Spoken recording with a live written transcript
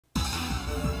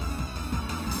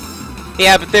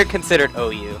Yeah, but they're considered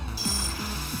OU.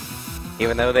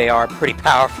 Even though they are pretty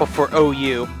powerful for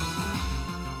OU.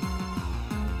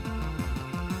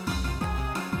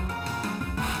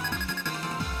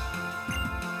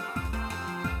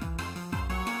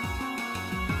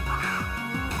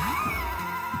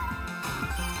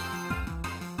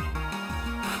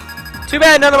 Too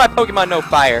bad none of my Pokemon know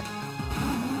fire.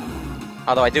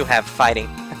 Although I do have fighting.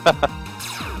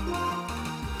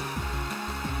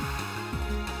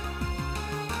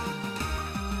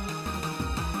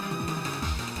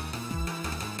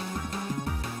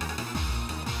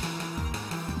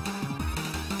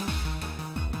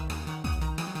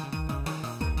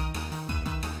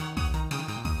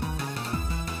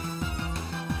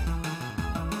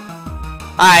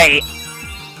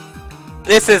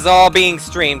 This is all being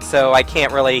streamed, so I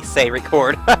can't really say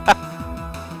record.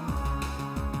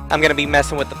 I'm gonna be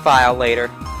messing with the file later.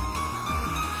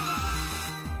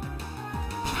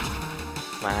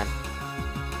 Come on.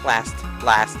 Last.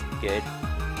 Good.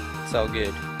 So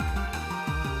good.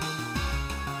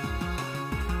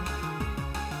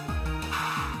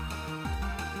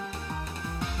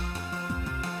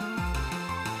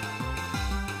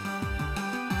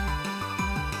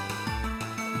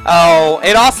 Oh,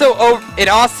 it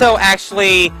also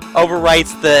actually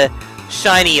overwrites the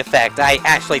shiny effect. I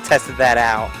actually tested that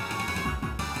out.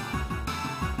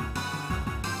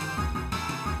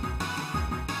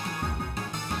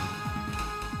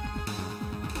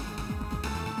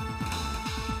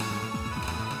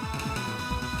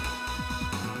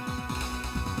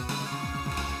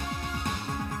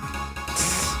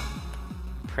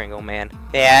 Pringle man.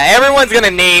 Yeah, everyone's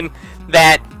gonna name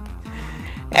that.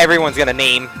 Everyone's gonna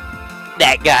name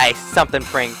that guy something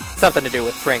to do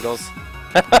with Pringles.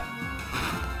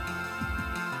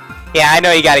 Yeah, I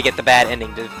know you gotta get the bad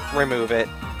ending to remove it.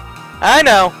 I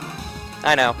know.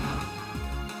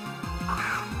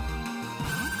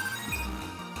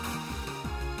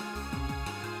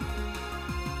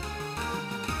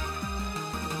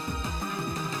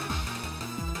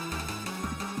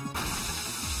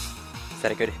 Is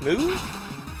that a good move?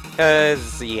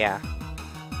 'Cause, yeah.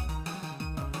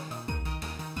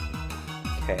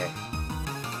 Okay.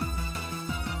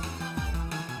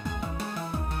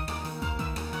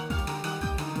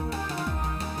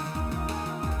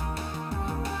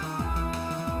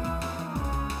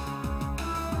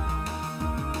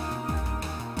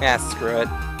 Yeah, screw it.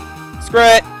 Screw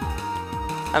it!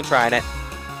 I'm trying it.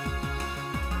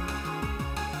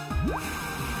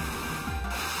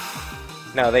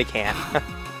 No, they can't.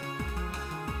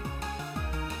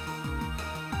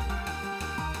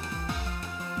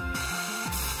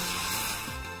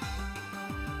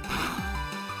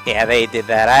 Yeah, they did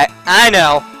that. I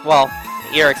know. Well,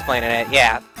 you're explaining it.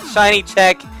 Yeah. Shiny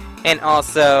check, and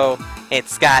also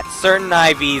it's got certain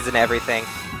IVs and everything.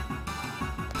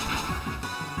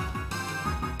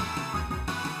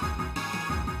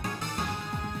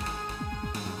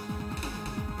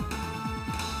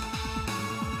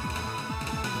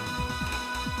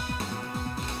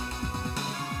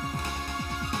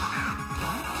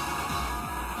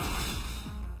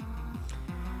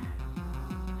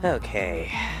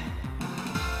 Okay.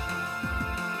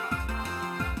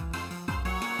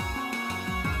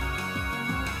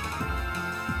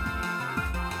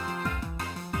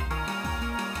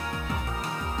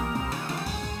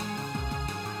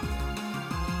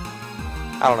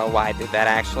 I don't know why I did that,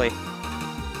 actually.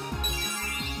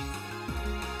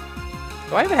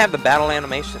 Do I even have the battle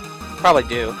animation? Probably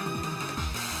do.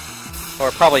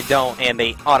 Or probably don't, and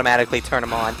they automatically turn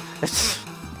them on.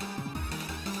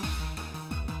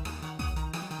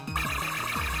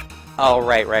 Oh,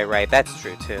 right. That's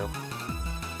true, too.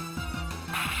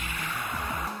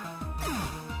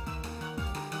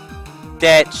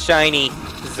 That shiny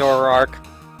Zoroark.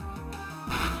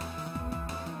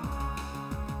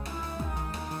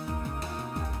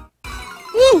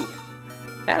 Woo!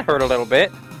 That hurt a little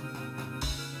bit.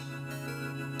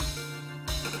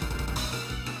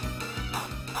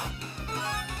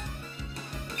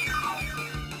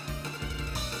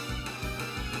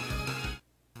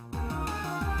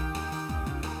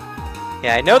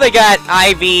 Yeah, I know they got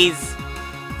IVs,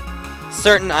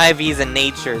 certain IVs and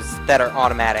natures that are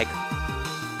automatic.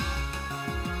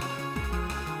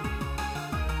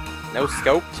 No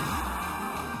scoped.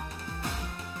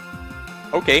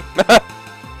 Okay.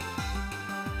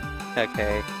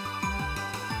 Okay.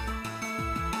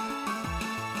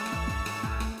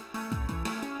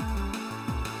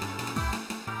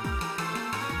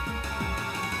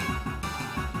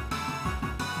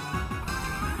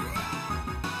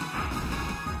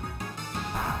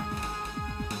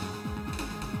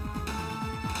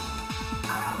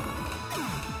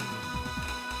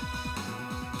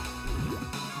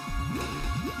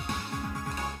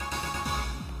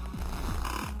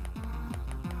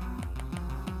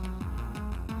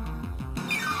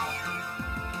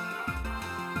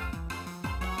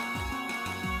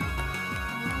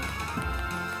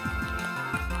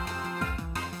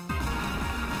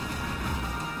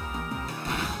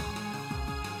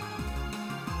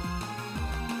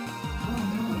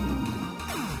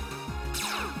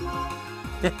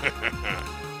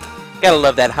 Gotta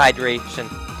love that hydration.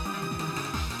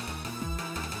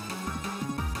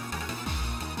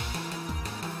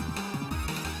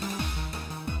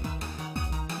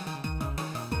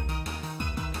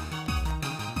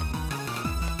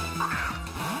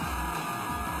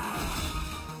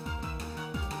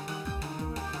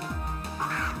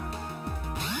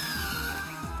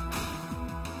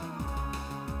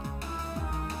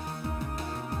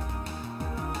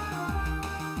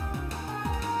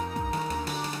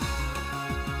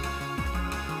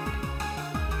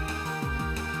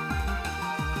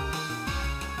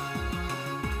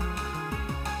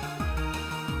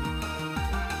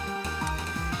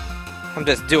 I'm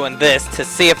just doing this to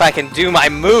see if I can do my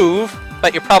move,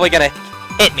 but you're probably gonna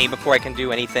hit me before I can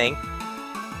do anything.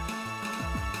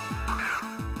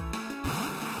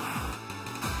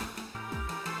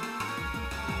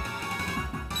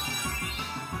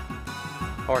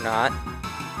 Or not.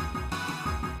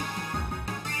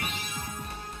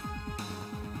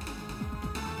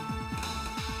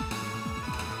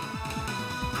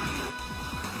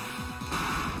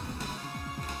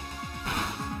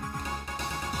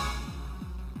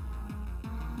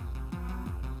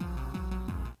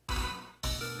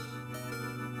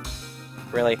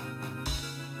 Really?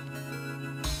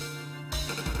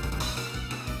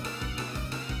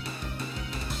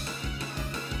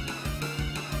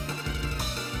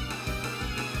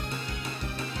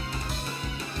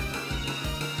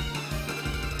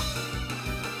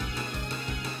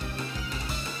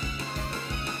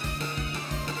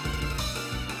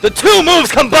 The two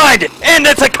moves combined, and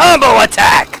it's a combo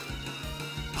attack!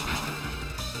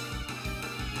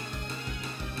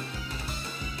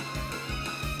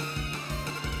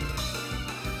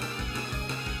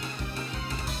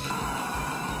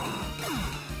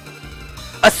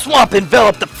 A swamp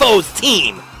enveloped the foe's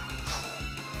team!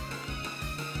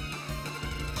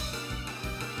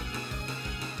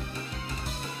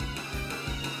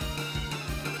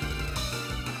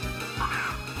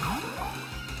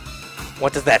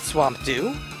 What does that swamp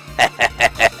do?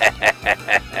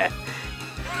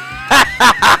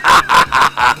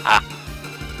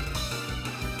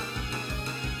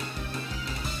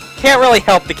 Can't really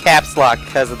help the caps lock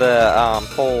because of the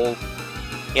whole...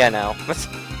 Yeah, no.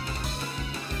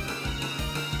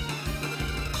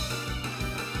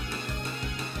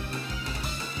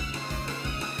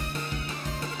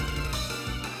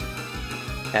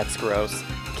 That's gross.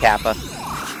 Kappa.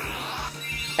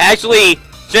 Actually,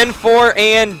 Gen 4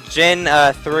 and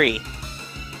Gen 3.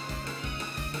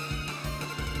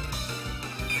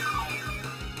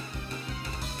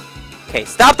 Okay,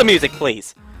 stop the music,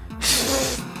 please.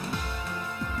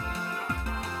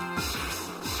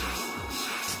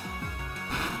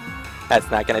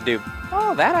 That's not gonna do...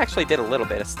 Oh, that actually did a little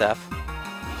bit of stuff.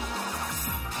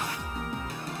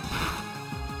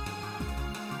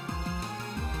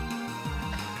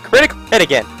 Critical hit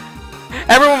again.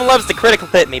 Everyone loves to critical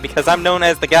hit me because I'm known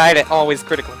as the guy that always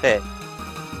critical hit.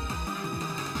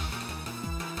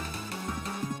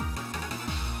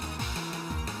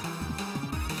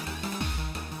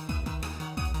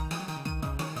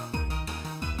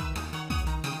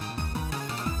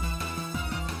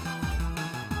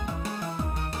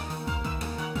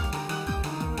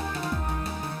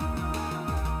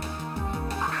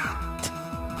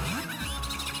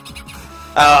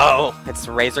 Oh, it's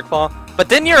Razor Claw. But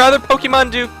didn't your other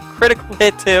Pokemon do critical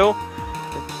hit too?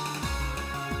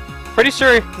 Pretty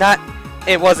sure not.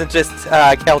 It wasn't just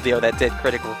Keldeo that did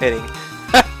critical hitting.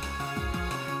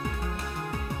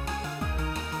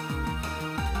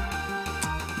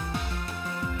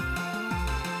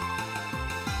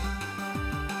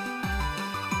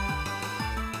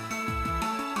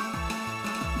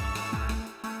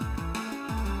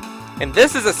 And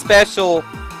this is a special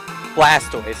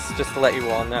Blastoise, just to let you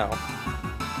all know.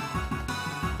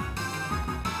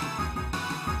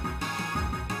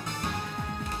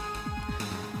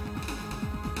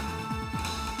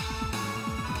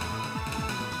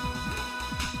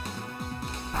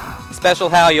 Special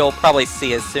how you'll probably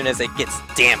see as soon as it gets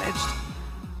damaged.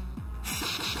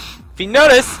 If you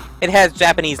notice, it has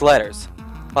Japanese letters.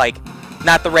 Like,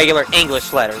 not the regular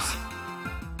English letters.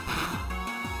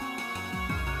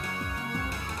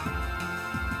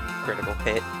 Critical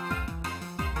hit.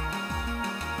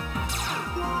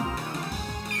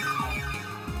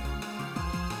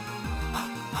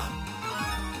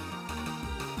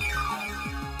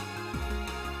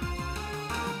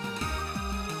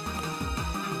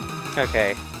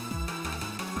 Okay.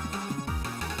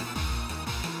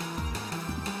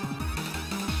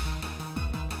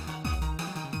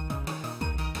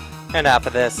 Enough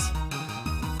of this.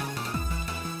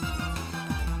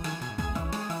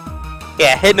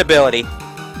 Yeah, hidden ability.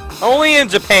 Only in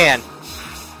Japan.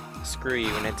 Screw you,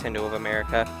 Nintendo of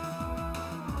America.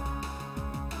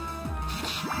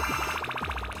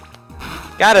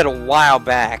 Got it a while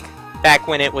back. Back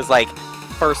when it was, like,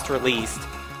 first released.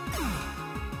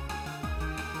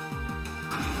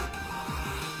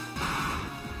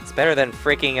 It's better than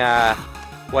freaking,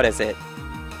 what is it?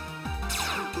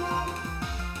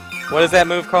 What is that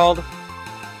move called?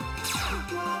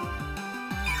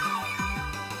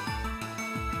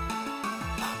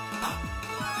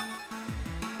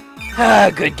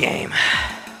 Ah, good game.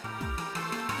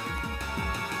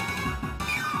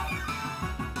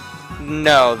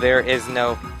 No, there is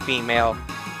no female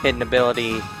hidden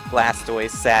ability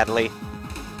Blastoise, sadly.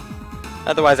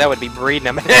 Otherwise, I would be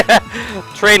breeding them.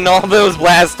 Trading all those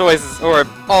Blastoises, or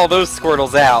all those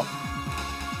Squirtles out.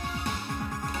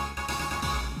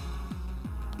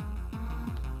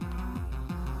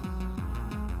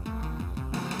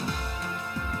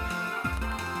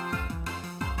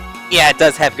 Yeah, it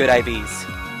does have good IVs.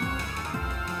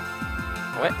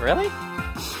 What? Really?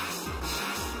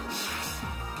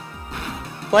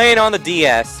 Playing on the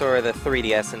DS, or the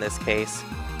 3DS in this case.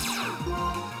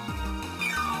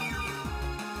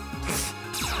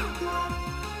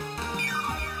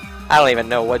 I don't even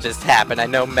know what just happened. I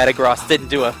know Metagross didn't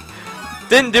do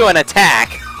an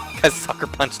attack, because Sucker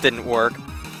Punch didn't work.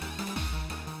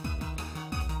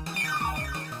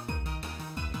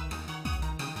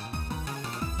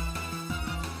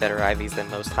 Better IVs than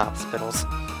most hospitals.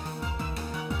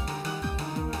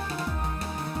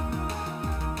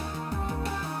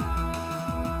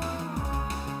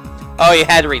 Oh, you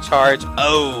had to recharge.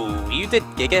 Oh, you did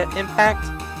Giga Impact?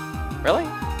 Really?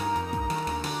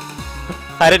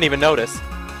 I didn't even notice.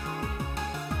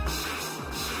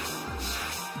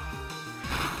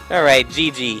 Alright,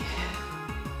 GG.